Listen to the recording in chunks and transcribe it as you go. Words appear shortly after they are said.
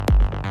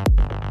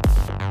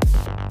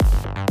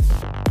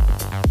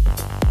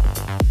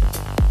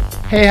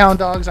Hey, Hound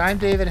Dogs. I'm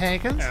David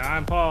Hankins. And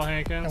I'm Paul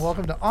Hankins. And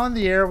welcome to On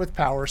the Air with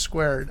Power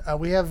Squared.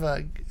 We have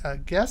a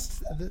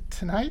guest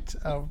tonight.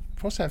 We're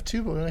supposed to have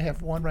two, but we only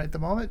have one right at the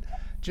moment.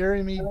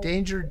 Jeremy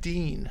Danger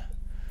Dean,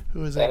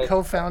 who is a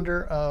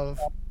co-founder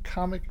of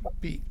Comic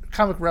Rebel.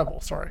 Comic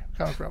Rebel.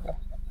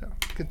 Yeah,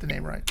 get the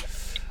name right.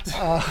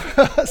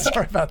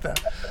 Sorry about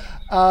that.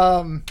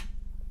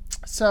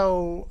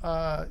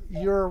 So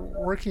you're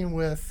working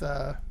with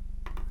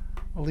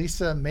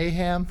Elisa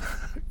Mayhem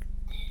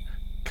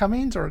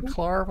Cummings or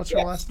Clar? What's her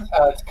last name?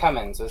 It's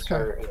Cummins. Is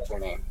her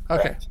name.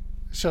 Okay. Correct.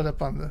 Showed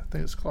up on the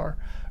thing as Clar.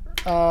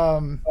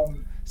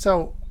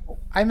 So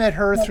I met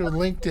her through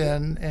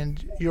LinkedIn,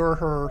 and you're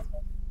her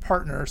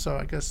partner. So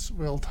I guess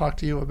we'll talk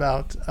to you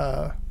about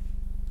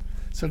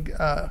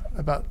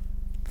about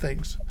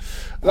things.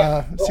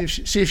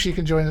 See if she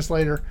can join us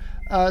later.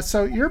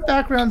 So your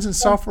background's in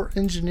software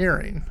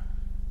engineering.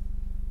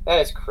 That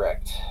is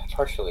correct.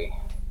 Partially,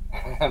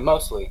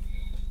 mostly.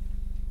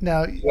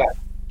 Now,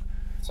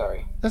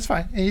 Sorry. That's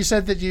fine. And you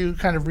said that you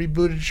kind of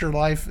rebooted your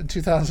life in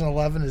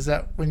 2011. Is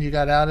that when you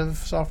got out of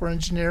software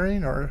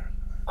engineering, or?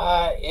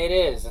 It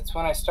is. It's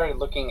when I started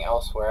looking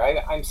elsewhere.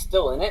 I'm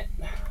still in it.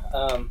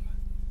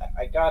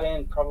 I got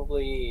in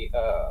probably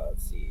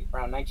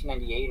around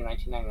 1998 or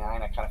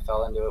 1999. I kind of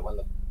fell into it when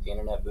the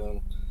internet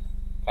boom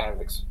kind of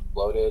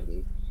exploded,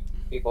 and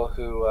people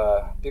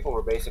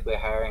were basically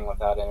hiring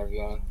without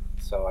interviewing.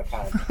 So I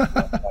kind of went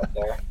out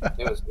there.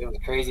 It was a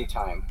crazy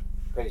time.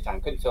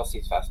 Couldn't fill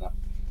seats fast enough.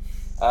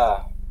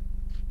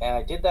 And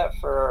I did that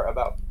for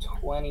about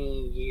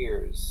 20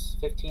 years,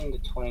 15 to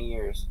 20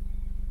 years,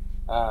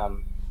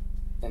 until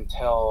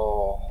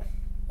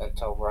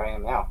where I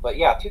am now. But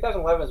yeah,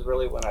 2011 is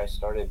really when I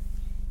started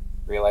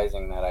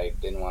realizing that I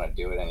didn't want to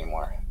do it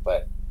anymore.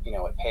 But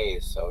it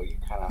pays, so you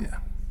kind of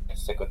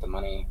stick with the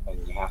money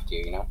when you have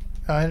to.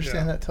 I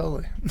understand that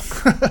totally.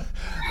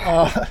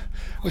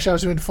 Wish I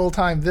was doing full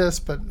time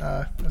but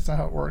that's not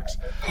how it works.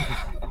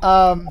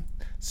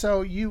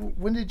 So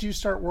when did you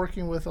start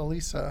working with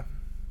Elisa?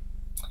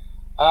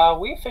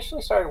 We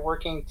officially started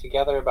working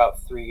together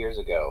about 3 years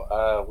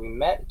ago. We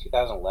met in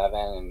 2011,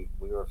 and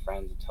we were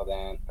friends until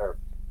then, or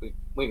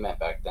we met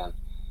back then.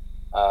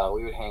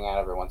 We would hang out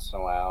every once in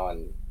a while,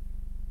 and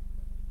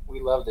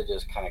we love to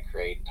just kind of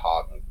create and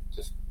talk and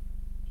just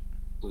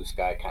blue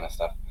sky kind of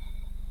stuff.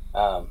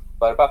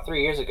 But about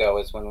 3 years ago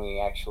is when we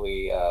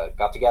actually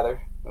got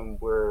together, and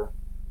we're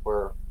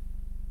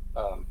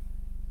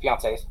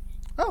fiancés.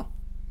 Oh.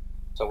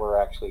 So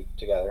we're actually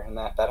together, and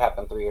that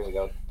happened 3 years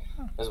ago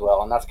as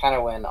well. And that's kind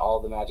of when all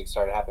the magic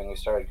started happening. We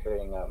started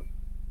creating,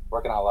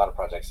 working on a lot of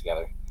projects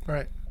together.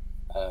 Right.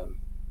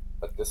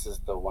 But this is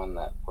the one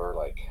that we're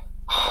like,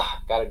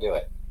 got to do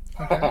it.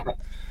 Okay.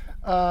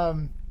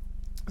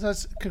 So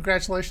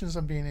congratulations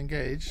on being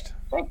engaged.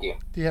 Thank you.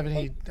 Do you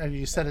have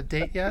you set a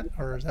date yet,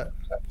 or is that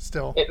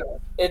still?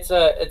 It's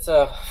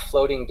a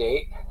floating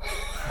date.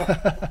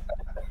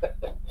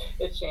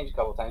 It's changed a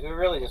couple times. We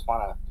really just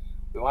want to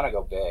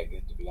go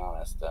big, to be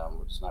honest.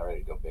 We're just not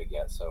ready to go big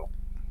yet, so.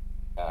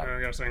 I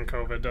guess then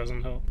COVID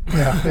doesn't help.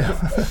 Yeah.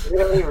 It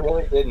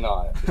really did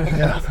not.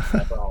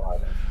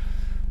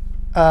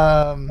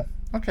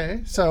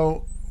 Okay,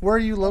 so where are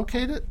you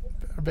located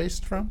or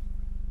based from?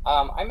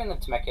 I'm in the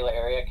Temecula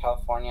area,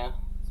 California.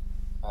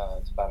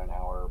 It's about an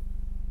hour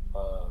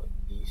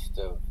east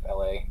of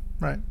LA.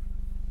 Right.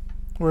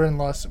 We're in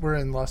Los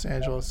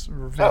Angeles,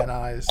 or Van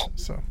Nuys,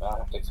 so I'll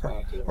have to explain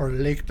it to you. or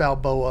Lake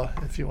Balboa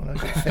if you want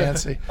to get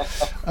fancy.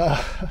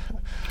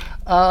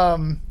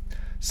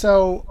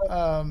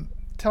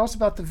 Tell us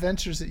about the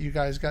ventures that you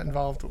guys got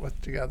involved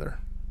with together.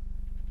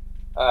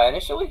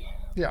 Initially?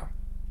 Yeah.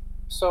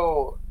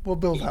 So we'll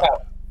build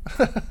up.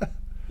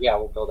 Yeah,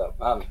 we'll build up.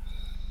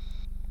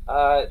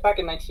 Back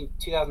in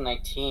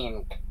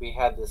 2019, we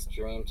had this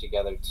dream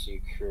together to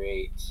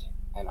create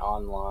an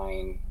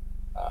online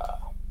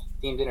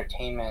themed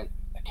entertainment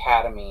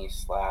academy /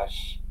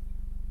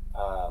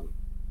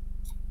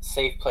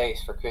 safe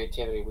place for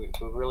creativity. We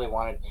really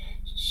wanted.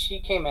 She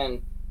came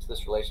in to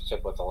this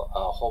relationship with a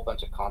whole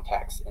bunch of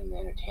contacts in the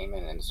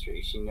entertainment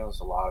industry. She knows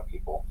a lot of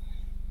people,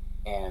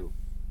 and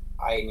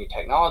I knew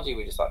technology.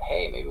 We just thought,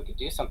 hey, maybe we could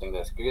do something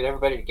to get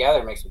everybody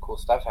together, make some cool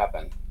stuff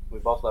happen. We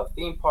both love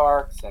theme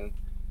parks, and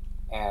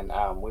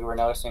we were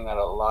noticing that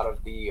a lot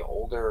of the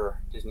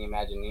older Disney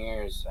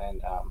Imagineers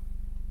and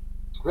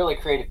really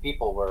creative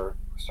people were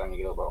starting to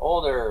get a little bit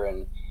older,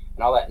 and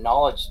all that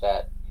knowledge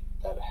that's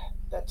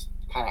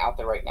kind of out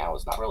there right now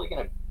is not really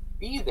going to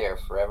be there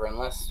forever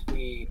unless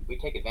we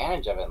take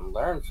advantage of it and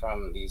learn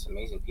from these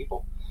amazing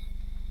people.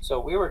 So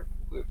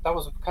that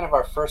was kind of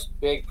our first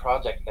big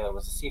project together,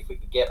 was to see if we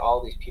could get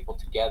all these people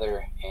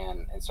together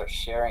and start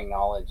sharing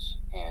knowledge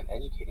and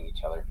educating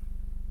each other.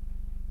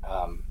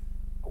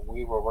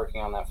 We were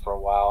working on that for a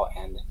while,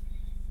 and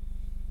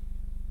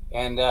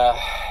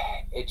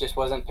it just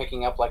wasn't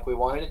picking up like we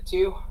wanted it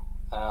to.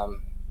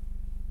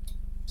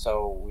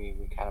 So we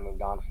kind of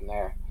moved on from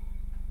there.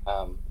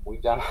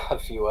 We've done a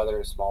few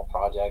other small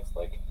projects,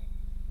 like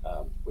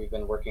we've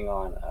been working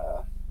on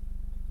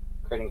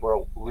creating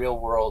real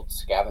world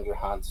scavenger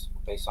hunts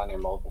based on your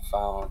mobile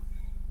phone.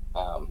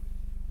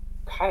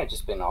 Kind of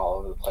just been all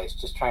over the place,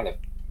 just trying to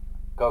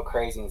go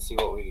crazy and see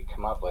what we could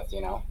come up with,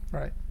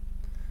 Right.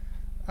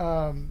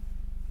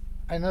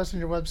 I noticed on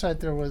your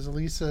website there was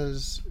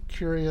Lisa's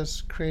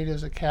Curious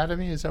Creatives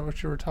Academy. Is that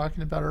what you were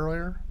talking about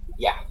earlier?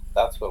 Yeah,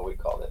 that's what we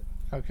called it.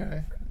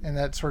 Okay. And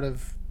that sort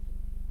of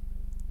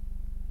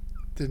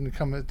didn't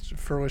come to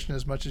fruition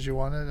as much as you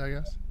wanted, I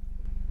guess?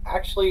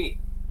 Actually,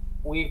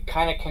 we've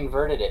kind of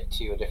converted it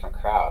to a different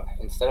crowd.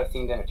 Instead of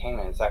themed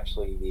entertainment, it's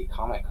actually the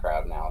comic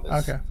crowd now.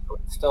 Okay.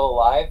 It's still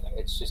alive.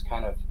 It's just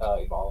kind of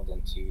evolved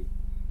into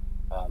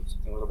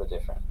something a little bit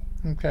different.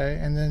 Okay.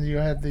 And then you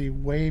had the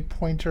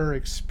Waypointer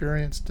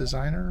Experience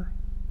Designer.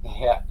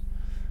 Yeah,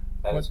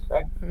 that is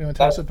correct. You want to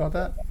tell us about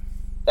that?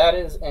 That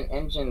is an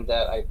engine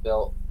that I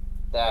built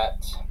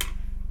that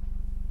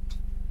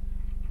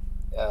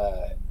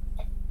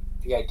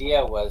the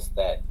idea was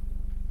that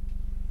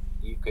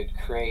you could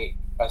create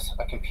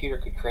a computer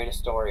could create a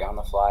story on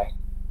the fly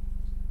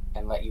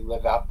and let you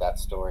live out that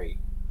story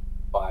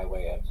by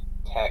way of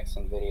text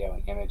and video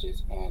and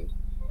images and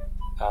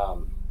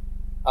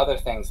other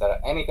things,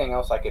 that anything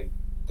else I could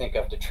think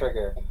of to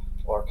trigger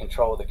or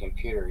control the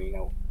computer,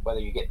 whether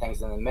you get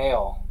things in the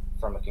mail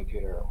from a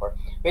computer, or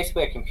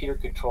basically a computer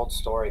controlled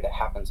story that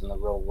happens in the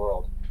real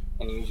world,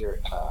 and use your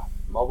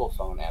mobile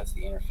phone as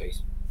the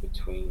interface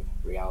between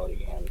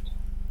reality and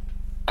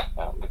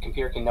the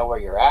computer can know where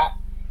you're at.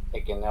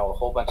 It can know a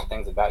whole bunch of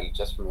things about you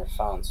just from your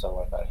phone. So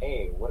I thought,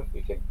 hey, what if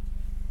we could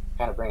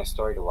kind of bring a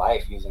story to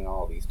life using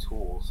all of these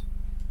tools?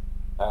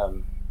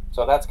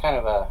 So that's kind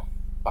of a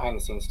behind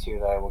the scenes too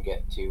that I will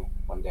get to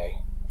one day.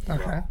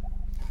 Okay.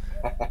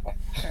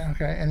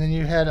 Okay. And then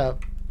you had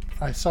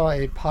I saw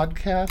a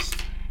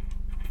podcast,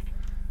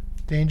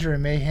 Danger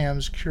and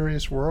Mayhem's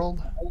Curious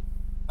World.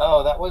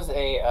 Oh, that was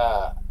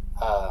a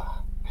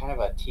kind of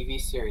a TV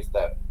series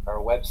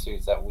or web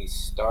series that we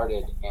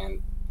started,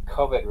 and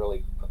COVID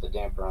really put the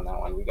damper on that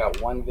one. We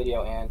got one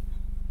video in,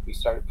 we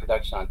started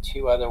production on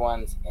 2 other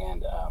ones,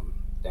 and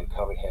then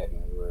COVID hit,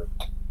 and we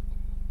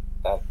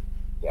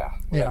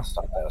had to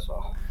stop that as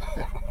well.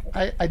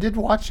 I did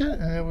watch it,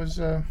 and it was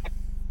it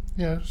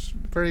was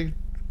very,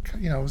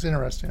 it was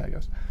interesting, I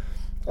guess.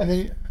 And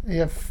then you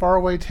have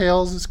Faraway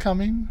Tales is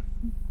coming.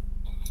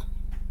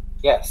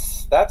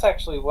 Yes, that's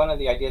actually one of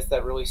the ideas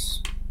that really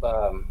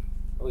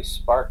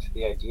sparked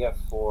the idea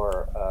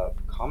for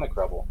Comic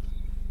Rebel.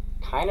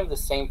 Kind of the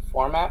same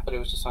format, but it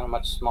was just on a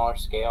much smaller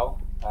scale.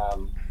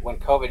 When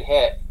COVID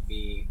hit,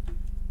 we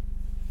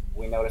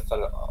noticed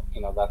that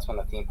that's when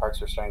the theme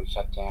parks were starting to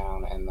shut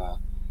down, and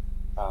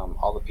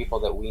all the people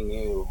that we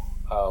knew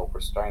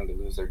were starting to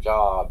lose their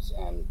jobs,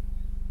 and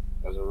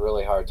it was a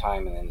really hard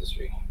time in the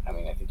industry. I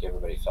mean, I think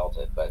everybody felt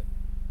it, but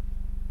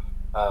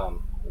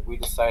we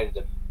decided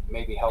to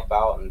maybe help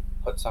out and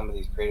put some of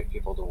these creative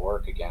people to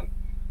work again,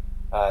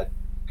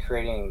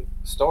 creating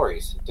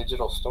stories,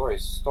 digital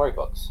stories,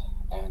 storybooks.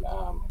 And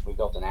we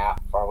built an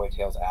app, Faraway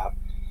Tales app.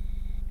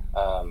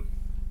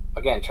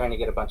 Again, trying to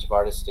get a bunch of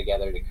artists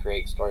together to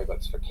create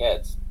storybooks for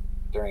kids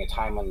during a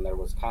time when there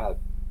was kind of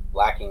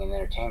lacking in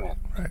entertainment.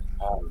 Right.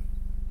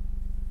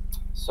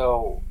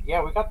 So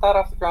yeah, we got that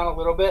off the ground a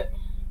little bit.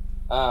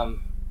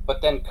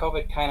 But then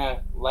COVID kind of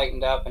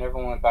lightened up and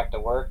everyone went back to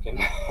work, and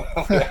we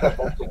had a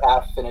bunch of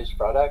half-finished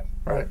product.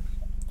 Right.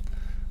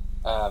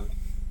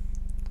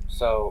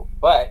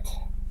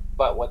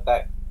 But what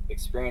that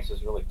experience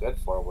was really good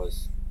for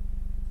was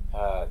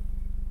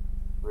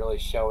really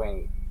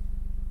showing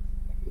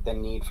the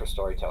need for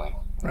storytelling.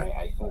 Right.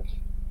 I think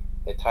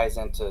it ties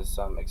into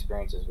some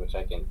experiences which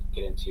I can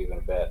get into in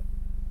a bit,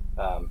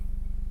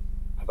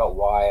 about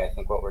why I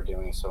think what we're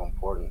doing is so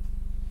important.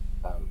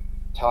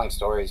 Telling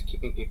stories,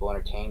 keeping people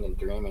entertained and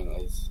dreaming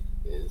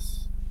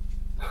is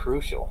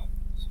crucial,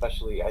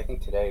 especially I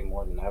think today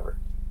more than ever.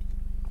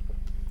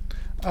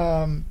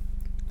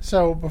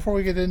 So before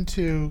we get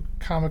into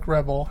Comic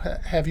Rebel,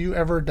 have you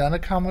ever done a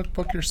comic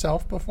book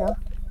yourself before?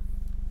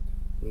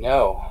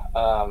 No,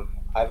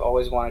 I've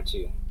always wanted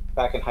to.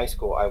 Back in high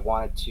school, I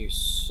wanted to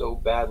so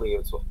badly. It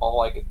was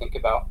all I could think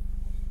about.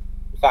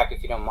 In fact,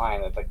 if you don't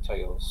mind, I'd like to tell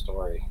you a little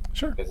story.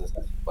 Sure. Because it's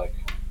like,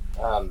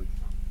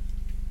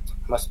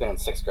 must have been in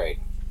 6th grade,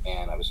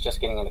 and I was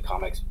just getting into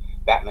comics.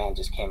 Batman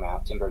just came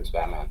out, Tim Burton's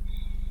Batman.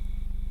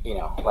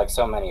 Like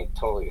so many,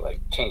 totally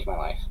changed my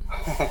life.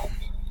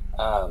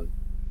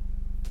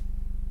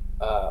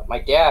 My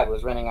dad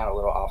was renting out a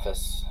little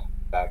office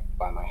back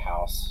by my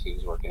house. He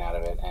was working out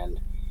of it, and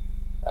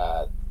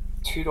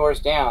 2 doors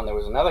down there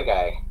was another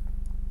guy,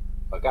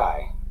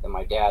 that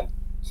my dad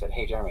said,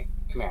 "Hey Jeremy,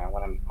 come here, I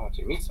want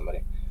you to meet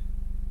somebody."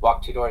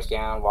 Walked 2 doors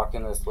down, walked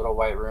into this little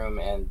white room,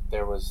 and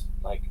there was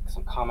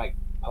some comic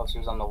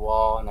posters on the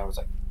wall, and there was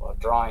a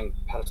drawing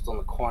pedestal in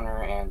the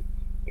corner, and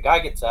the guy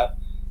gets up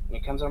and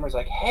he comes over and is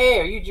like, "Hey,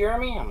 are you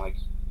Jeremy?" I'm like,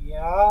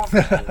 "Yeah."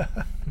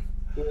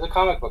 He was a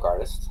comic book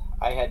artist.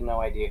 I had no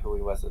idea who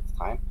he was at the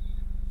time,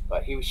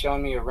 but he was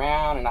showing me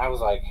around, and I was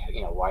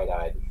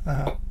wide-eyed.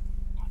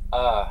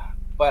 Uh-huh.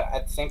 But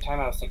at the same time,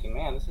 I was thinking,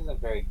 man, this isn't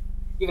very.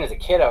 Even as a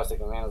kid, I was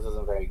thinking, man, this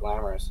isn't very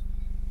glamorous.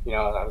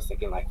 I was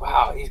thinking like,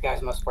 wow, these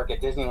guys must work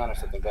at Disneyland or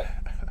something, but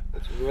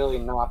it's really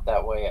not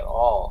that way at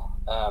all.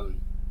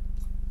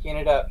 He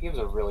was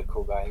a really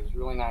cool guy. He was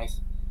really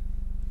nice.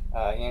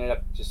 He ended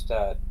up just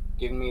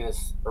giving me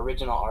this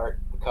original art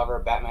cover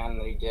of Batman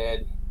that he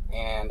did.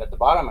 And at the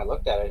bottom, I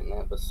looked at it, and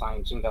it was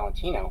signed Jim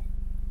Valentino.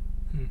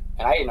 And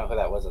I didn't know who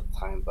that was at the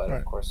time, but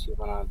of course, he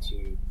went on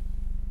to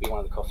be one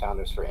of the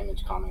co-founders for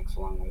Image Comics,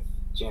 along with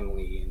Jim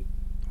Lee and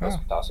Chris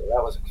Picasso. So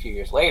that was a few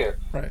years later.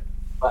 Right.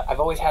 But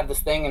I've always had this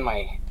thing in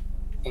my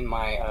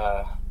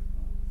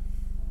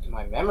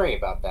memory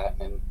about that,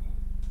 and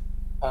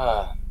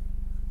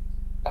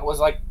that was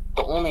like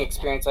the only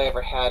experience I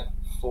ever had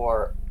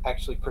for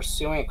actually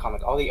pursuing a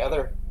comic. All the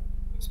other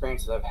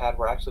experiences I've had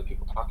were actually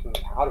people talking me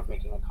out of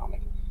making a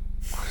comic,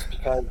 just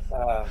because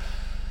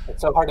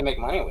it's so hard to make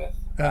money with.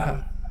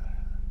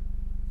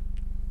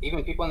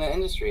 Even people in the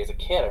industry. As a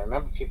kid, I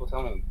remember people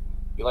telling me,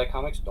 "You like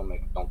comics? Don't do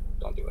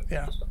it."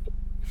 Yeah. Just don't do it.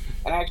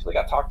 And I actually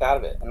got talked out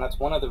of it, and that's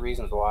one of the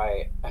reasons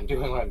why I'm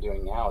doing what I'm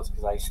doing now. Is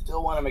because I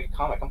still want to make a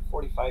comic. I'm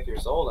 45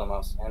 years old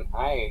almost, and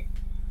I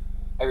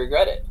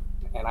regret it,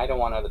 and I don't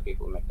want other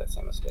people to make that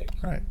same mistake.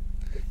 Right.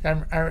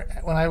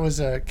 When I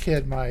was a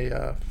kid,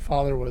 my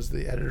father was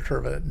the editor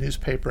of a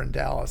newspaper in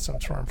Dallas.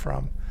 That's where I'm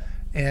from.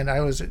 And I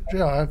was,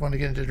 I want to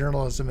get into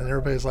journalism, and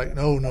everybody's like,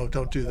 no,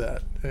 don't do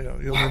that.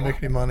 You'll never make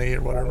any money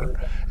or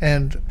whatever.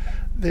 And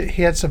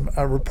he had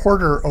a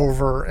reporter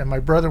over, and my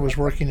brother was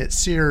working at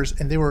Sears,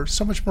 and they were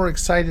so much more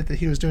excited that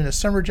he was doing a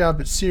summer job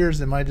at Sears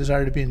than my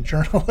desire to be in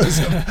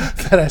journalism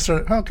that I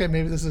started, okay,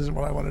 maybe this isn't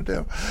what I want to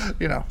do.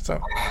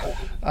 So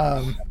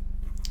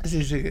it's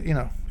easy to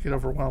get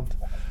overwhelmed.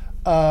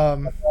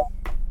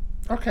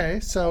 Okay,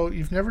 so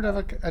you've never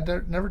done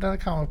a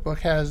comic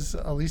book. Has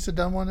Elisa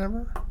done one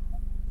ever?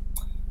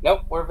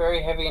 Nope, we're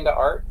very heavy into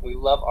art. We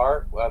love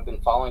art. I've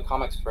been following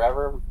comics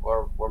forever.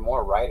 We're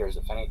more writers,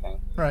 if anything.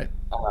 Right.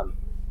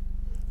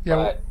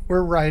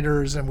 We're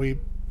writers, and we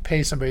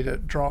pay somebody to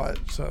draw it.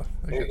 So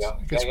it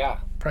gets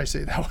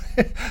pricey that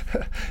way.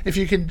 if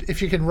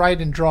you can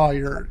write and draw,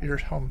 you're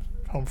home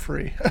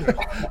free.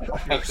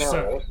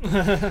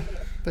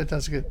 That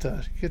does get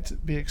to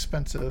be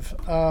expensive.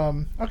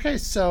 Okay,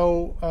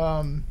 so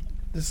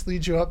this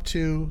leads you up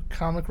to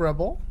Comic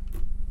Rebel.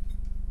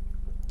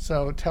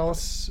 So tell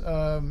us,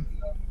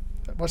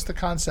 what's the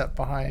concept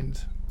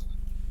behind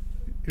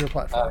your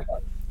platform?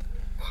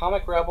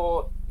 Comic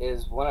Rebel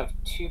is one of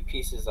two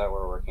pieces that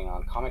we're working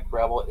on. Comic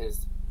Rebel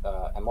is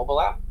a mobile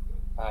app.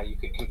 You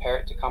could compare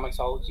it to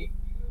Comixology.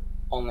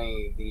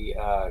 Only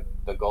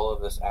the goal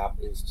of this app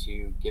is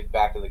to give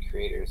back to the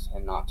creators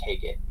and not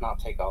take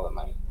all the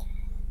money.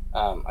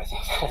 I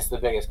think that's the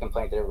biggest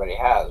complaint that everybody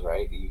has,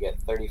 right? You get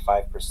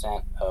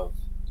 35% of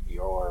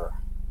your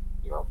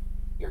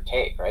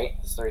take, right?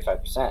 It's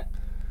 35%.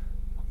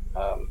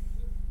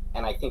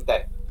 And I think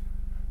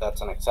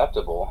that's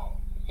unacceptable.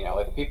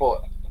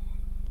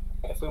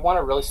 If we want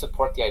to really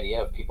support the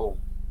idea of people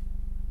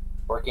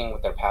working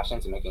with their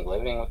passions and making a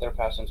living with their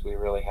passions, we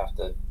really have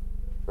to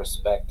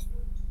respect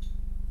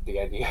the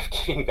idea of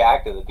giving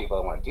back to the people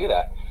that want to do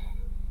that.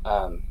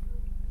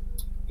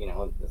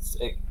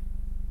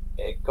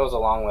 It goes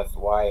along with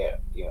why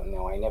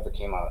I never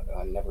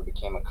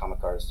became a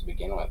comic artist to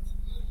begin with.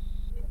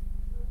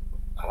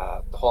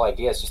 The whole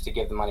idea is just to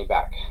give the money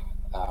back.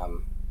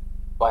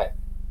 But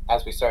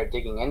as we started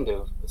digging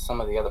into some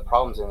of the other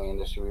problems in the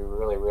industry, we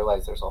really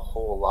realized there's a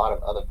whole lot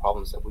of other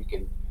problems that we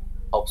can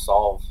help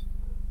solve,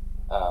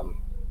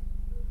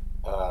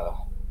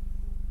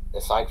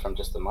 aside from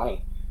just the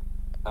money.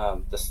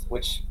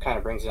 Which kind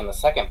of brings in the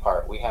second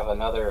part. We have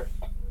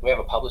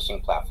a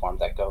publishing platform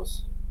that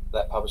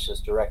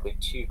publishes directly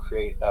to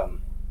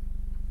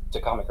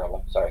Comic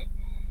Rebel. Sorry,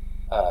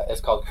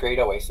 it's called Create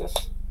Oasis.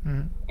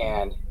 Mm-hmm.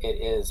 And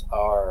it is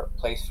our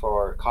place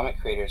for comic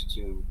creators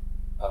to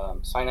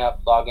sign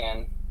up, log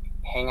in,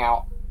 hang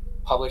out,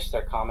 publish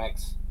their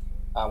comics.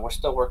 We're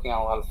still working on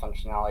a lot of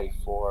functionality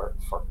for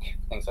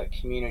things like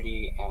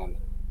community and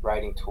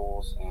writing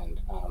tools,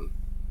 and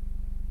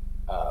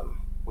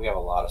we have a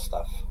lot of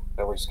stuff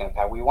that we're just going to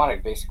have. We want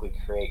to basically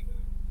create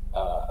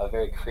a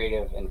very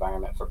creative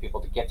environment for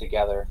people to get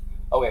together.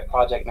 We have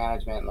project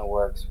management in the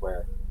works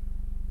where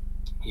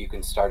you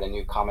can start a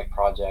new comic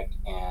project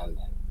and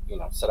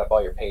set up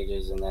all your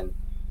pages, and then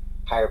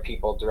hire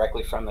people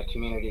directly from the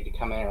community to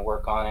come in and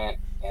work on it,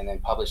 and then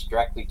publish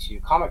directly to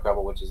Comic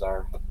Rebel, which is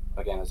our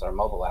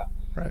mobile app.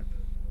 Right.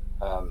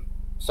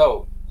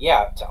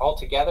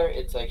 Altogether,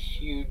 it's a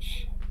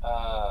huge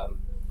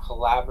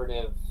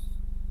collaborative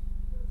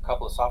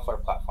couple of software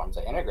platforms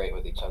that integrate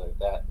with each other.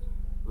 That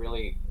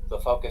really the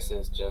focus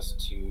is just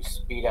to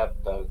speed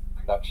up the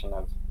production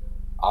of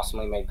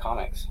awesomely made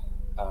comics.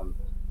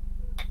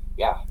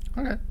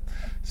 Okay.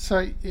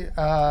 So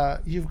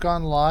you've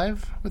gone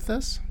live with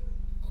this?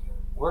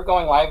 We're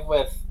going live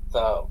with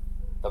the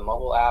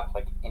mobile app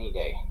like any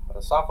day. When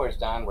the software's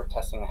done, we're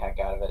testing the heck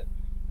out of it.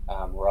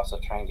 We're also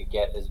trying to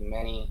get as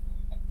many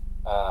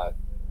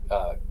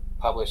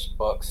published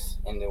books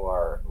into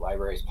our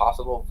library as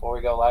possible before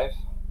we go live.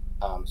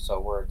 So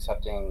we're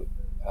accepting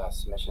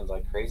submissions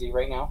like crazy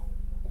right now.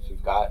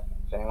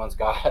 if anyone's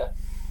got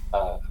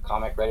a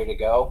comic ready to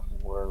go,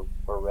 we're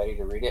ready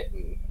to read it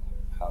and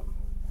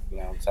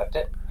accept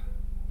it.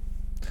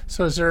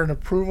 So is there an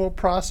approval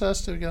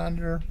process to get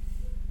under?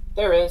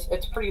 There is.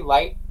 It's pretty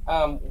light.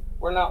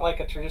 We're not like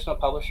a traditional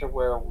publisher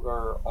where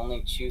we're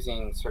only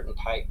choosing certain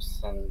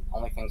types and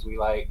only things we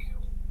like.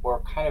 We're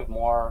kind of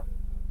more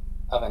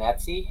of an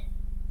Etsy,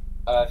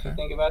 if you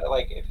think about it.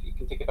 Like if you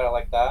can think about it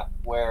like that,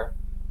 where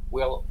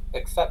we'll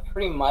accept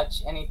pretty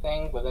much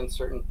anything within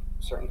certain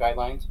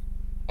guidelines,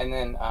 and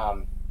then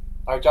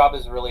our job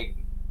is really,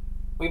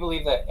 we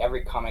believe that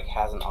every comic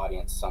has an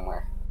audience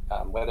somewhere,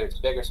 whether it's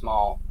big or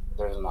small.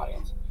 There's an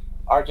audience.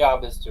 Our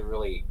job is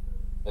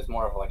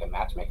more of like a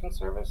matchmaking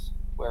service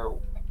where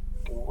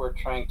we're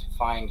trying to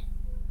find,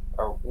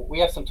 or we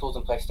have some tools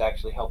in place to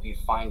actually help you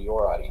find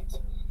your audience.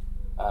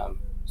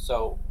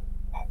 So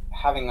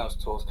having those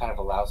tools kind of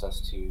allows us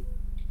to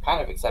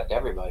kind of accept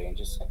everybody and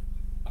just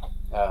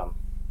kind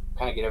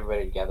of get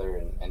everybody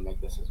together and make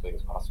this as big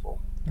as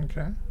possible.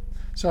 Okay.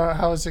 So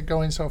how is it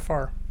going so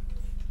far?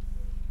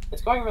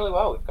 It's going really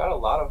well. We've got a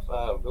lot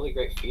of really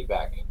great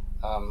feedback.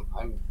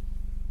 I'm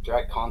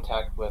direct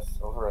contact with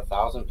over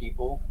 1,000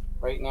 people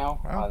right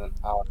now. Wow.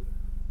 On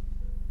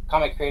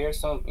comic creators.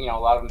 Some, a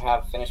lot of them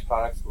have finished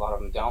products, a lot of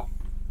them don't.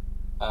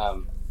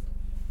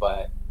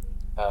 But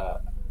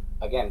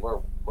again,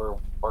 we're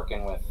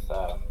working with,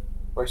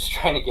 we're just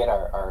trying to get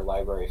our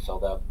library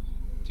filled up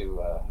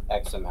to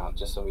X amount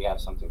just so we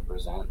have something to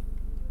present.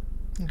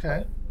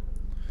 Okay.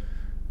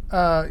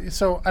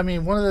 So, I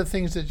mean, one of the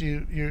things that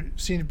you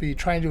seem to be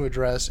trying to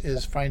address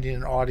is finding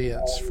an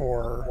audience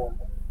for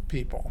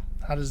people.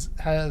 How's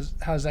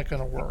that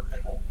going to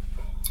work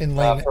in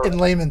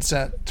layman's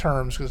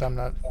terms? Because I'm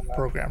not a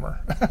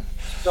programmer.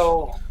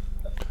 So,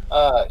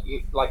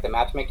 you, like the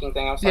matchmaking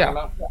thing I was talking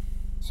about.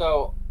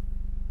 So,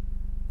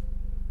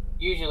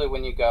 usually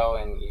when you go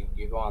and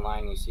you go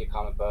online and you see a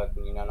comic book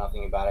and you know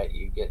nothing about it,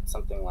 you get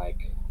something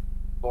like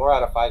 4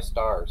 out of 5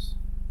 stars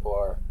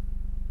or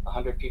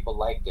 100 people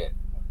liked it,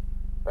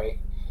 right?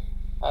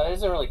 That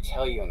doesn't really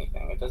tell you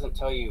anything. It doesn't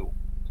tell you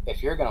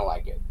if you're going to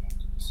like it.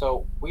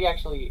 So we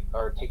actually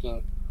are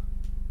taking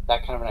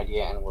that kind of an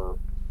idea and we're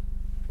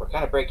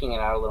kind of breaking it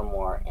out a little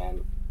more,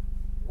 and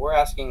we're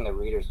asking the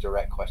readers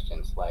direct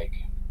questions like,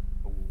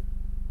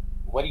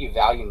 what do you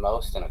value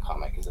most in a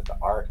comic? Is it the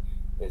art?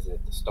 Is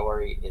it the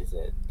story? Is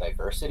it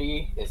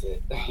diversity? Is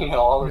it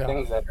all the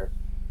things that are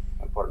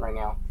important right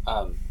now?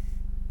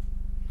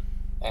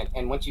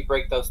 And once you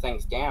break those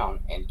things down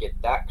and get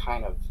that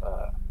kind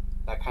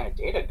of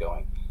data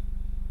going,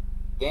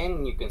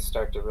 then you can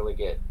start to really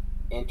get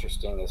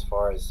interesting as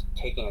far as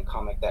taking a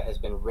comic that has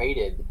been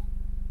rated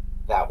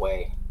that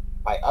way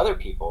by other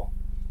people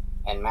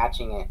and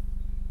matching it,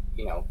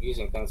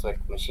 using things like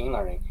machine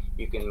learning.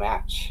 You can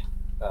match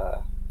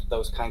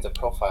those kinds of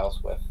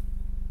profiles with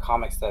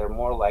comics that are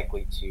more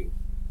likely to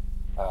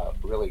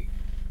really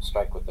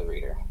strike with the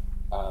reader.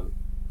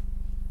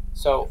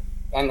 So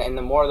and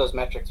the more of those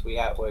metrics we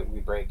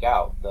break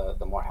out,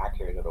 the more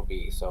accurate it'll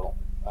be. So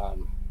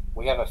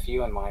we have a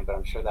few in mind, but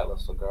I'm sure that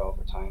list will grow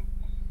over time.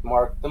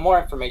 The more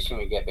information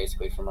we get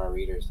basically from our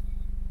readers,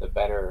 the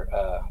better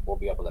we'll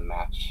be able to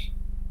match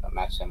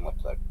them with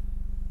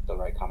the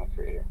right comic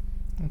creator.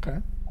 Okay.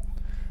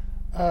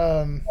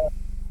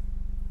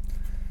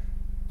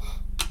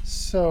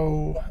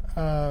 So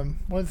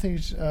one of the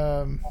things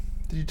that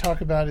you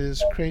talk about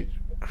is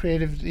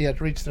creative to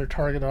reach their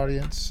target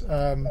audience.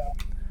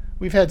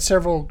 We've had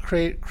several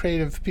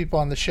creative people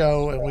on the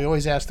show, and we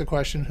always ask the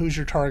question, who's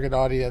your target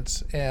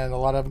audience? And a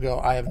lot of them go,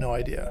 I have no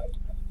idea.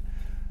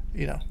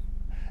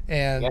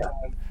 And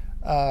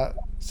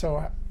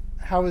so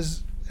how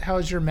is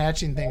your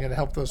matching thing going to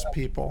help those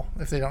people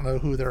if they don't know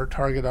who their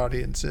target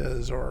audience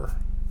is? Or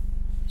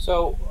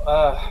so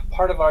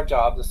part of our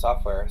job, the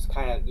software, is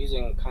kind of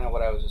using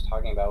what I was just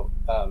talking about.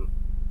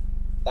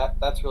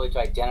 That's really to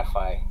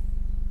identify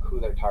who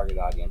their target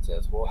audience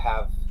is.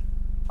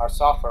 Our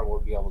software will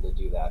be able to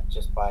do that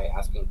just by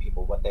asking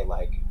people what they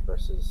like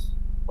versus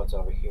what's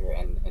over here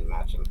and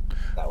match them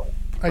that way.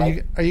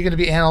 Are you going to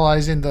be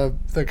analyzing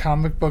the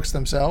comic books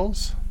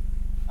themselves?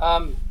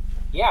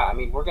 Yeah, I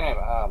mean, we're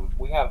gonna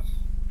we have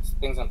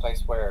things in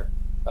place where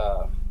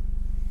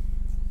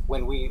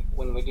when we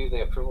do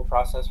the approval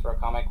process for a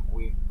comic,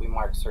 we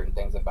mark certain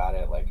things about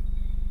it, like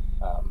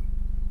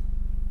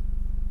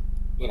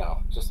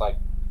just like,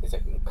 is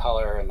it in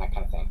color and that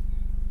kind of thing.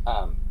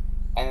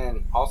 And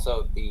then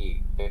also the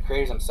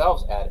creators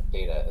themselves add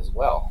data as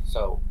well.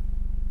 So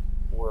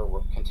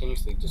we're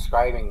continuously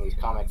describing these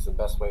comics the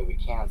best way we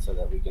can so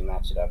that we can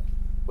match it up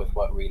with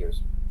what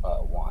readers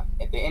want.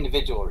 The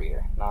individual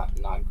reader, not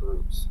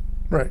groups.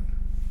 Right.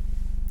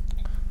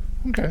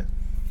 Okay.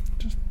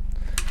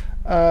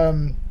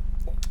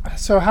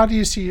 So how do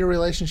you see your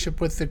relationship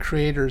with the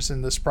creators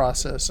in this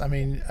process? I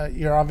mean,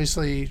 you're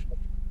obviously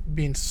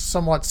being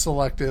somewhat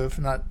selective,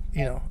 not,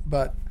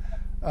 but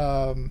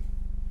how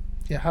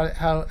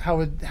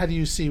do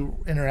you see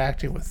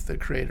interacting with the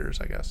creators,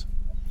 I guess?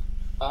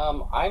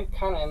 I'm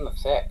kind of in the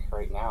thick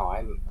right now.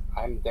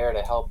 I'm there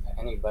to help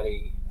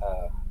anybody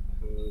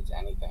who needs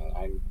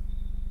anything.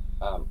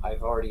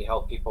 I've already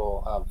helped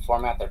people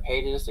format their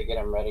pages to get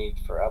them ready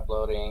for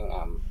uploading.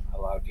 A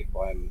lot of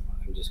people, I'm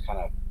just kind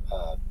of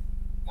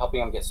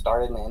helping them get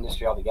started in the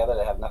industry altogether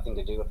that have nothing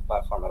to do with the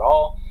platform at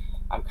all.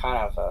 I'm kind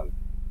of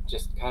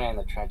just kind of in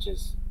the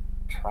trenches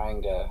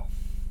trying to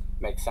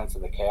make sense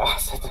of the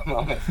chaos at the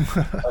moment.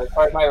 But as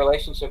part of my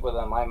relationship with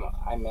them,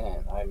 I'm in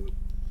it.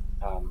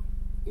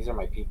 These are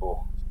my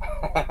people.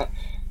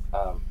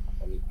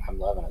 I'm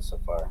loving it so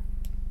far.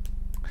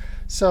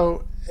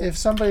 So if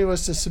somebody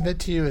was to submit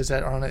to you, is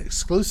that on an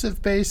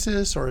exclusive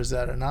basis, or is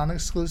that a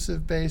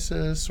non-exclusive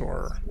basis,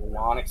 or?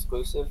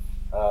 Non-exclusive.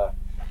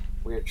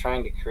 We're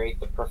trying to create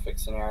the perfect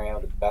scenario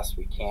the best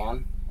we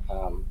can.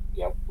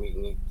 We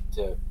need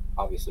to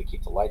obviously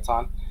keep the lights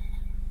on,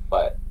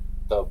 but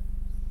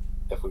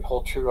if we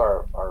hold true to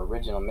our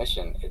original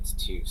mission, it's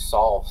to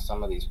solve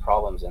some of these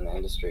problems in the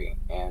industry.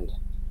 And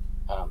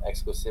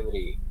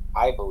exclusivity,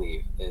 I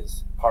believe,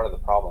 is part of the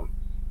problem.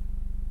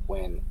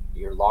 When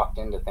you're locked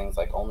into things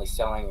like only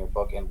selling your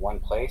book in one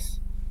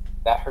place,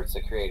 that hurts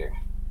the creator.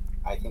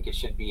 I think it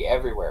should be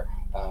everywhere.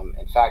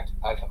 In fact,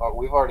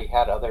 we've already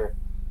had other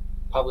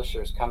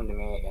publishers come to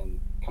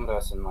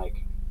us and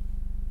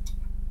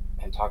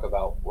talk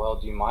about, well,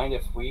 do you mind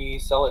if we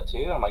sell it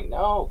too? I'm like,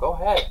 no, go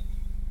ahead.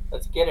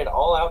 Let's get it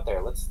all out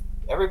there.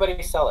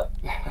 Everybody sell it.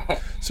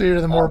 So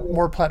you're the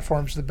more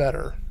platforms, the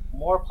better.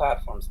 More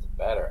platforms, the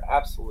better.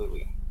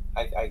 Absolutely.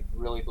 I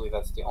really believe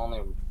that's the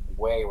only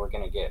way we're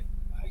going to get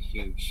a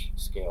huge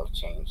scale of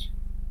change.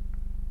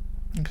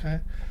 Okay.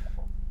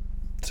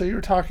 So you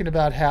were talking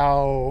about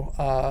how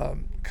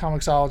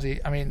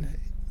Comixology, I mean,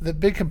 the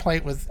big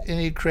complaint with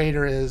any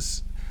creator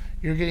is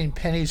you're getting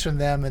pennies from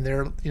them, and they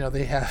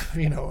have,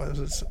 there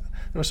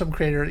was some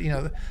creator,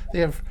 they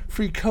have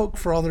free Coke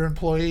for all their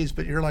employees,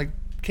 but you're like,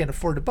 can't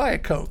afford to buy a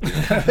Coke.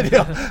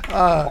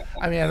 I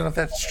mean, I don't know if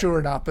that's true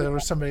or not, but there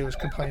was somebody who was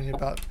complaining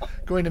about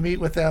going to meet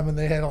with them, and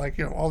they had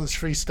all this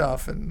free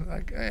stuff, and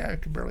like, I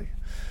could barely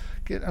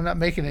I'm not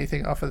making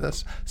anything off of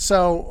this.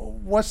 So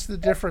what's the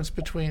difference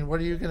between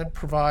what are you going to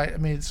provide? I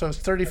mean, so it's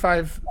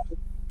 35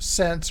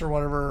 cents or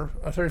whatever,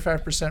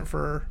 35%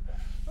 for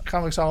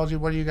Comixology.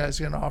 What are you guys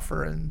going to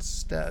offer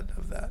instead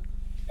of that?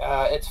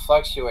 It's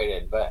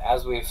fluctuated, but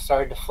as we've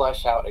started to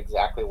flesh out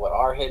exactly what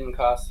our hidden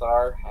costs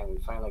are, and we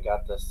finally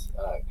got this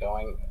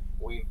going,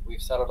 we've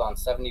settled on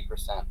 70%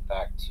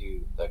 back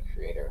to the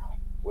creator,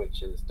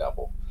 which is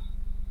double.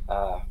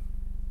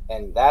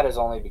 And that is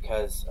only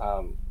because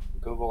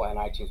Google and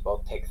iTunes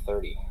both take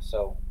 30.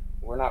 So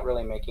we're not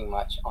really making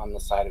much on the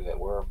side of it.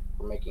 We're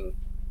making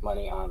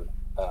money on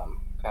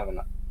kind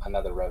of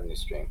another revenue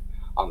stream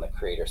on the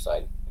creator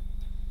side.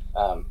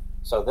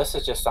 So this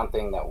is just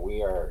something that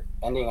we are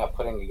ending up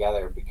putting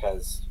together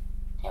because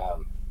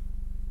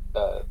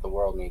the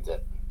world needs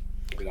it,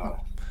 to be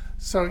honest.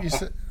 So you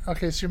said,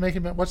 okay, so you're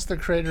making, what's the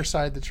creator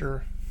side that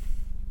you're?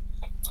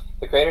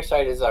 The creator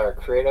side is our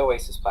Create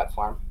Oasis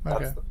platform.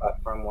 Okay. That's the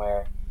platform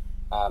where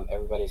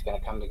everybody's going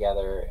to come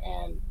together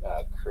and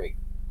create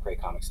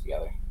comics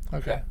together.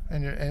 Okay. Yeah.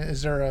 And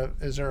is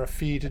there a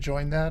fee to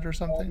join that or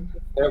something?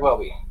 There will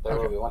be. There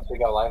will be. Once we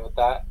go live with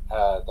that,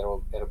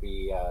 it'll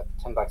be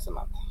 $10 a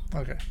month.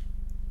 Okay.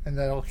 And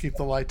that'll keep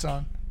the lights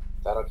on?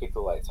 That'll keep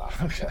the lights on.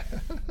 Okay.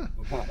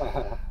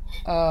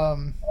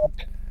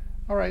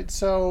 All right.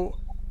 So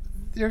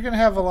you're going to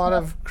have a lot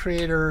of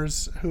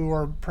creators who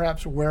are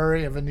perhaps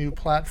wary of a new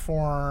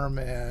platform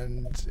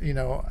and,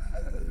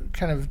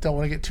 kind of don't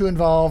want to get too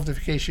involved in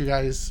case you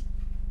guys,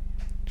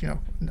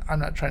 I'm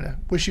not trying to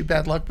wish you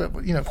bad luck, but,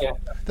 if it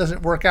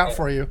doesn't work out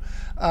for you.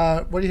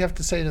 What do you have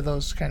to say to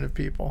those kind of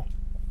people?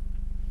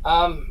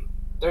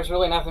 There's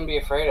really nothing to be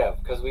afraid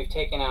of because we've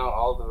taken out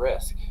all the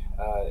risk.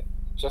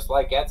 Just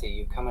like Etsy,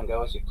 you come and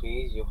go as you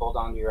please. You hold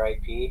on to your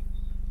IP.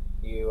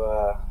 You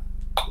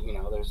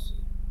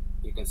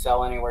can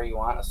sell anywhere you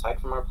want aside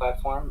from our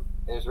platform.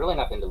 There's really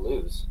nothing to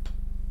lose.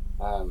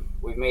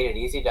 We've made it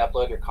easy to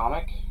upload your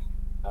comic.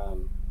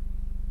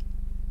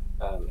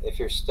 If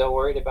you're still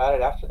worried about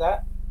it after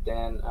that,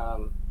 then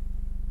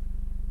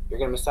you're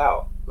going to miss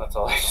out. That's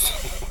all I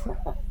say.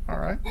 All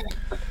right.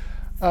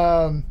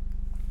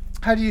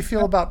 How do you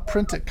feel about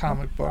printed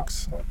comic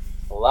books?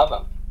 Love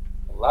them.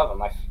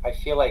 I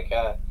feel like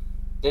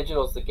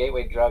digital is the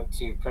gateway drug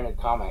to printed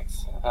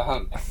comics.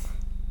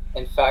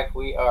 In fact,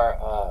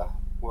 I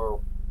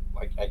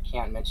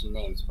can't mention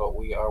names, but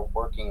we are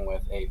working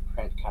with a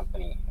print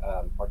company,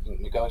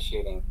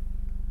 negotiating,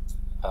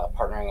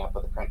 partnering up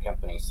with a print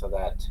company so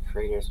that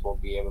creators will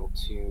be able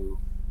to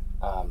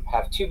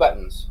have two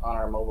buttons on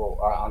our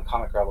on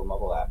Comic Rebel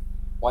mobile app.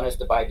 One is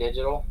to buy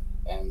digital,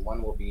 and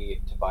one will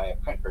be to buy a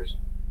print version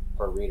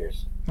for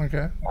readers.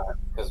 Okay.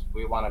 Because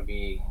we want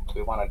to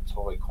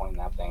totally coin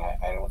that thing.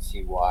 I don't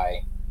see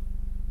why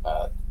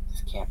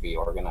this can't be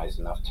organized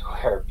enough to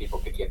where people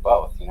could get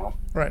both.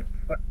 Right.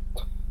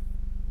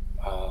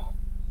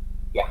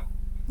 Yeah.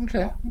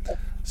 Okay.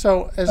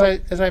 So as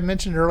I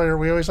mentioned earlier,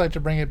 we always like to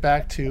bring it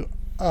back to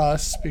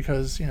us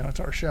because it's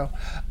our show.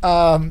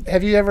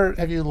 Have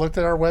you looked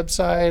at our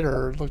website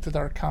or looked at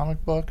our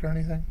comic book or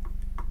anything?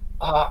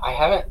 I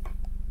haven't.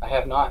 I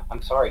have not.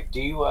 I'm sorry.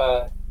 Do you?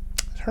 It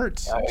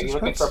hurts. Are It you just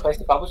looking hurts. for a place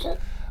to publish it?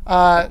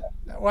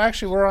 Well,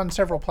 actually, we're on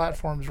several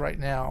platforms right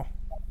now,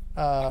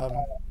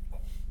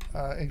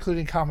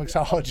 including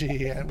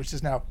Comixology, which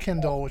is now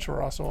Kindle, which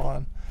we're also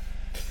on,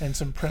 and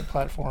some print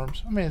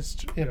platforms. I mean,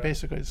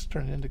 basically it's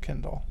turned into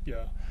Kindle.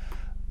 Yeah.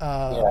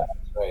 Yeah,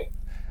 that's right.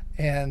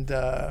 And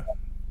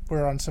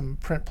we're on some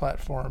print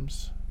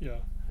platforms. Yeah.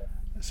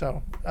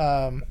 So,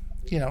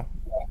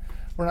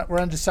 we're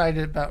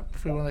undecided about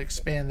if we want to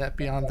expand that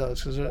beyond those,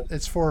 because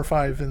it's 4 or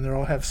 5 and they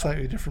all have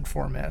slightly different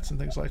formats and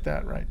things like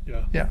that, right?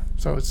 Yeah. Yeah.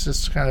 So it's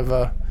just kind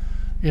of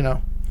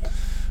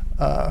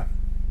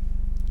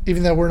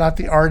even though we're not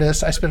the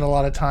artists, I spend a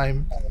lot of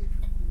time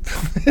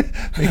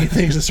making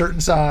things a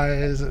certain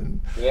size and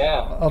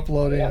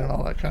uploading and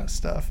all that kind of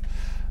stuff.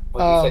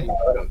 Well, you said you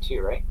wrote them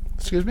too, right?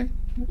 Excuse me?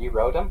 You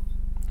wrote them?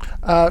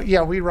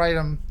 Yeah, we write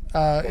them.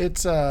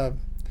 It's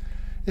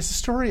a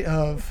story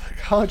of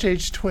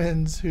college-age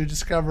twins who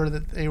discover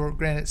that they were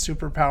granted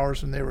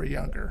superpowers when they were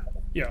younger.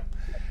 Yeah.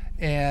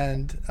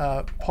 And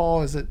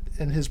Paul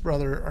and his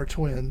brother are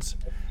twins.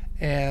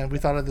 And we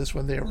thought of this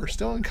when they were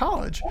still in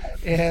college.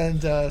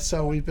 And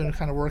so we've been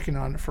kind of working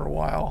on it for a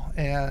while.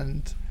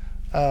 And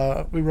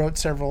we wrote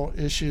several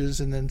issues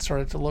and then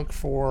started to look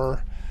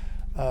for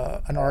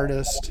an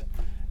artist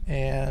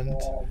and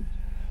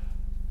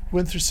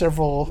went through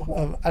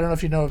several. I don't know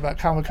if you know about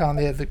Comic-Con.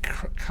 They have the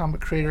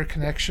Comic Creator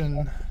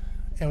Connection.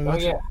 And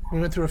we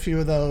went through a few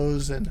of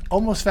those and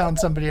almost found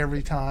somebody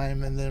every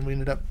time. And then we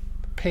ended up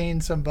paying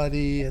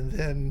somebody. And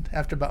then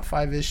after about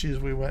 5 issues,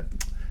 we went,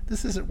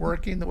 this isn't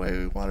working the way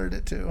we wanted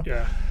it to.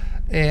 Yeah.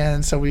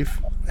 And so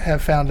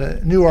have found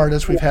a new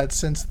artist we've had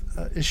since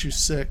issue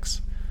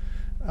 6.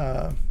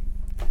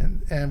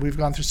 And we've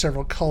gone through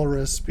several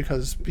colorists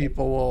because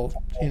people will,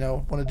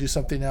 want to do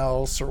something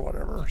else or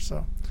whatever.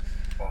 So,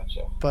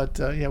 gotcha. But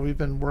we've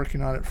been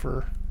working on it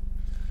for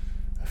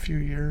a few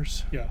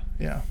years. Yeah.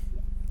 Yeah.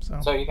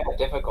 So you had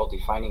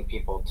difficulty finding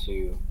people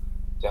to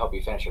help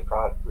you finish your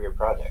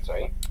projects,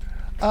 right?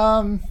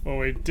 Well,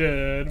 we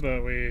did,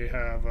 but we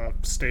have a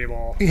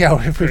stable. Yeah,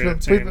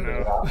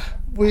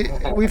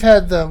 we've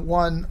had the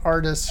one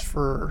artist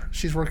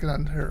she's working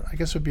on her, I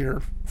guess it would be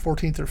her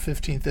 14th or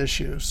 15th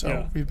issue.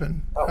 So we've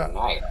been.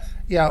 Nice.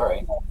 Yeah.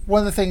 Right. One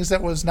of the things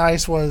that was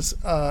nice was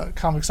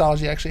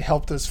Comixology actually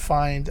helped us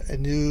find a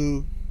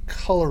new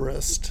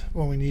colorist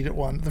when we needed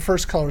one. The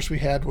first colorist we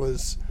had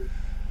was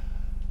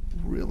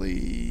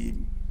really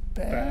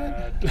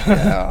bad.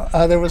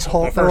 Yeah, there was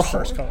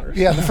first colors.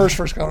 Yeah, the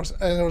first colors,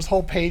 and there was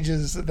whole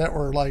pages that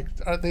were like,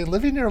 are they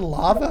living near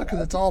lava? Because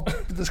it's all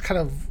this kind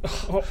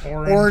of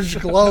orange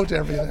glow to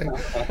everything.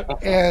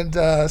 And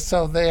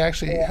so they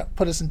actually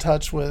put us in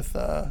touch with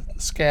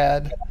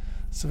SCAD,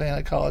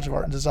 Savannah College of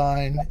Art and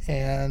Design,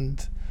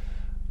 and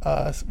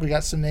we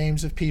got some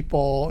names of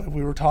people.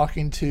 We were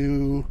talking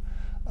to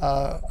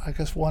I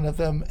guess one of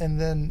them, and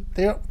then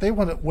they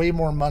wanted way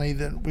more money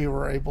than we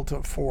were able to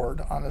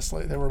afford.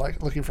 Honestly, they were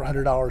like looking for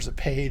 $100 a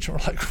page. We're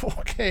like,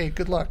 okay,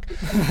 good luck.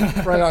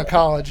 Right out of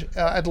college,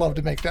 I'd love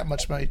to make that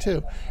much money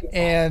too.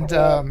 And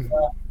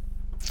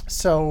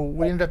so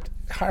we ended up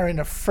hiring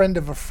a friend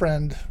of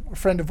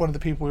one of the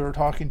people we were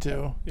talking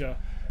to. Yeah.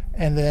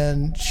 And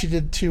then she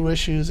did 2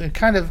 issues, and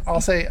kind of,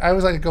 I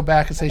always like to go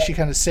back and say she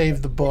kind of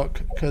saved the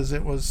book because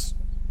it was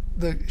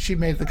she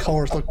made the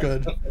colors look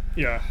good.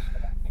 Yeah.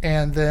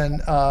 And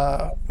then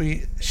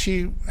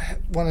she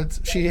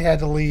had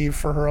to leave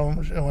for her own,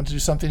 wanted to do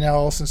something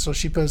else, and so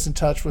she put us in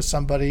touch with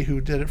somebody who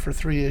did it for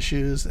 3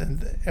 issues,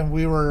 and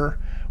we were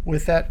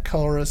with that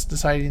colorist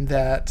deciding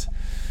that,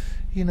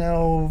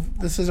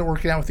 this isn't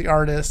working out with the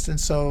artist, and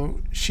so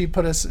she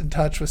put us in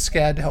touch with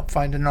SCAD to help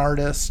find an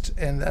artist,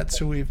 and that's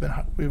who we've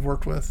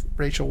worked with,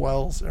 Rachel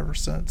Wells, ever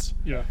since.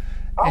 Yeah.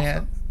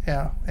 And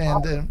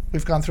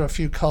we've gone through a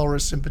few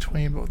colorists in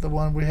between, but the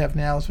one we have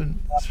now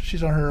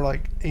she's on her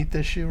like 8th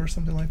issue or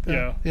something like that.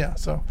 Yeah. Yeah.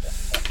 So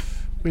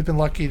we've been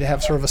lucky to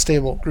have sort of a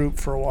stable group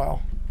for a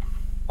while.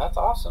 That's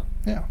awesome.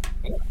 Yeah.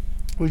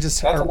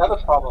 That's another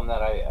problem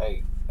that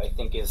I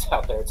think is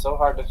out there. It's so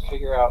hard to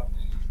figure out.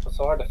 It's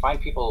so hard to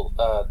find people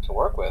to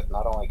work with,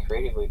 not only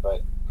creatively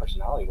but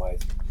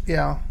personality-wise.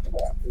 Yeah.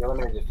 You're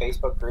limited to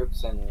Facebook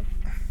groups and.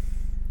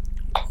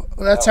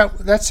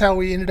 That's how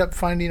we ended up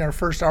finding our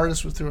first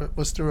artist was through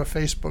a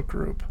Facebook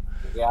group.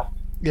 Yeah.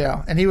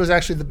 Yeah, and he was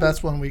actually the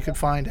best one we could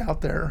find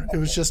out there. It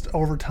was just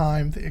over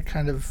time it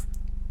kind of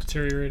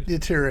deteriorated.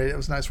 It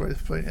was a nice way to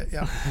put it.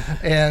 Yeah,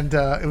 and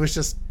it was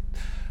just,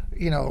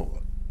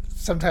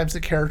 sometimes the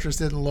characters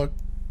didn't look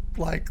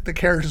like the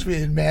characters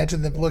we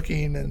imagined them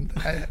looking, and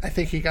I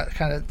think he got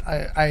kind of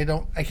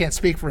I can't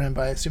speak for him,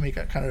 but I assume he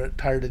got kind of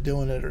tired of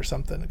doing it or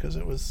something because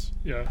it was.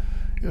 Yeah.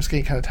 It was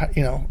getting kind of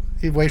tired,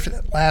 he'd wait for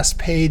that last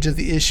page of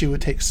the issue. It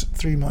takes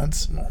 3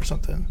 months or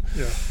something.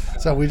 Yeah.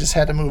 So we just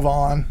had to move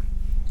on.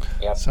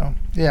 Yeah. So,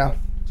 yeah.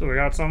 So we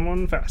got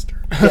someone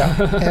faster.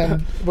 Yeah.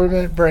 And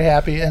we're very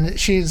happy. And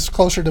she's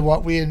closer to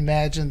what we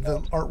imagined the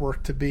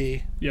artwork to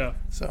be. Yeah.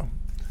 So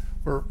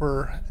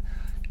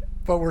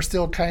but but we're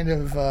still kind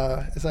of,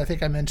 as I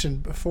think I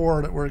mentioned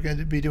before, that we're going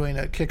to be doing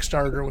a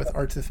Kickstarter with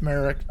Artith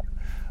Merrick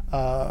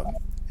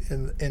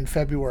in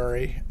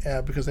February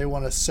because they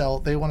want to sell.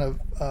 They want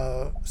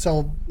to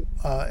sell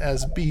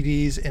as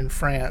BDs in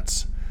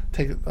France.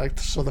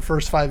 So the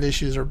first 5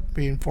 issues are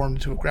being formed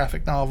into a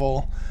graphic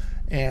novel,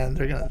 and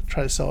they're going to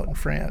try to sell it in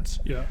France.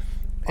 Yeah.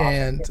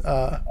 And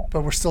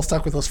but we're still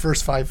stuck with those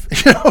first 5.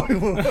 You know, we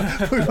want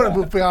to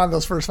move beyond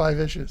those first 5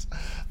 issues,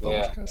 but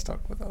we're kind of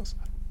stuck with those.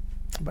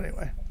 But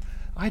anyway,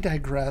 I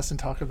digress and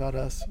talk about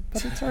us.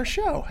 But it's our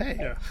show. Hey,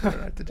 we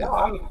don't have to do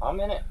that. I'm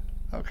in it.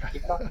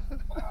 Okay.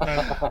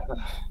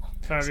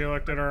 Have you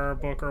looked at our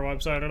book or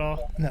website at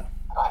all? No.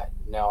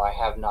 No, I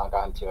have not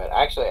gotten to it.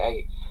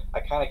 Actually, I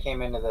kind of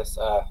came into this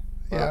a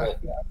little bit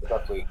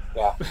abruptly.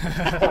 Yeah.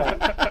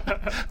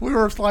 We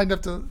were lined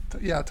up to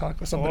talk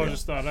with somebody. I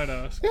just thought I'd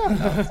ask.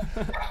 Yeah.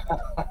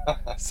 No.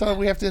 So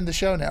we have to end the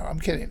show now. I'm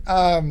kidding.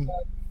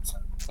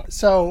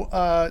 So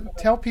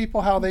tell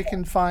people how they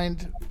can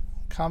find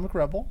Comic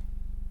Rebel.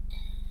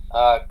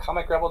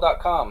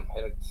 ComicRebel.com.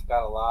 It's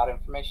got a lot of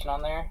information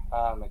on there,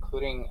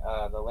 including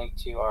the link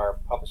to our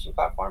publishing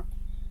platform.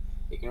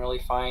 You can really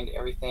find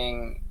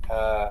everything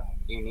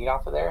you need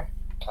off of there.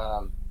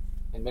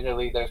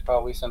 Admittedly, there's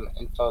probably some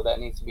info that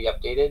needs to be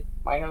updated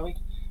minorly.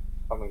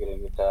 I'm going to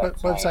get that. But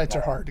websites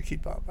are hard to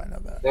keep up. I know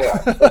that. They are.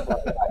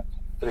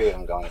 3 of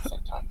them going at the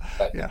same time.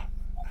 But, yeah.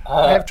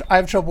 I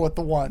have trouble with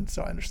the one,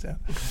 so I understand.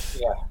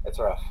 Yeah, it's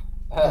rough.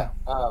 Yeah.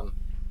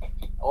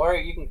 Or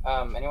you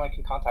can anyone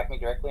can contact me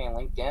directly on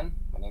LinkedIn.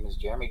 My name is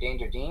Jeremy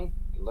Danger Dean.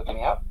 You can look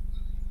me up.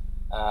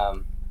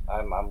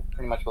 I'm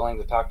pretty much willing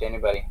to talk to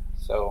anybody.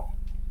 So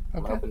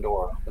I'm an open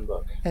door, open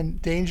book.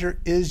 And Danger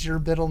is your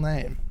middle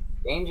name.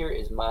 Danger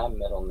is my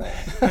middle name.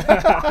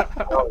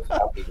 Always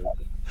happy to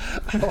meet.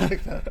 I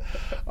like that.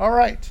 All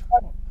right.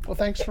 Well,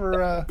 thanks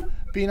for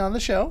being on the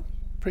show.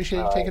 Appreciate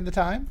you taking the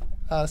time.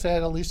 Say hi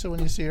to Lisa when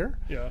you see her.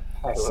 Yeah.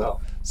 I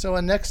will. So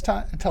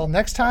until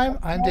next time,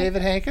 I'm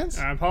David Hankins.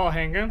 I'm Paul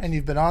Hankins. And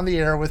you've been on the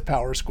air with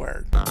Power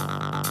Squared.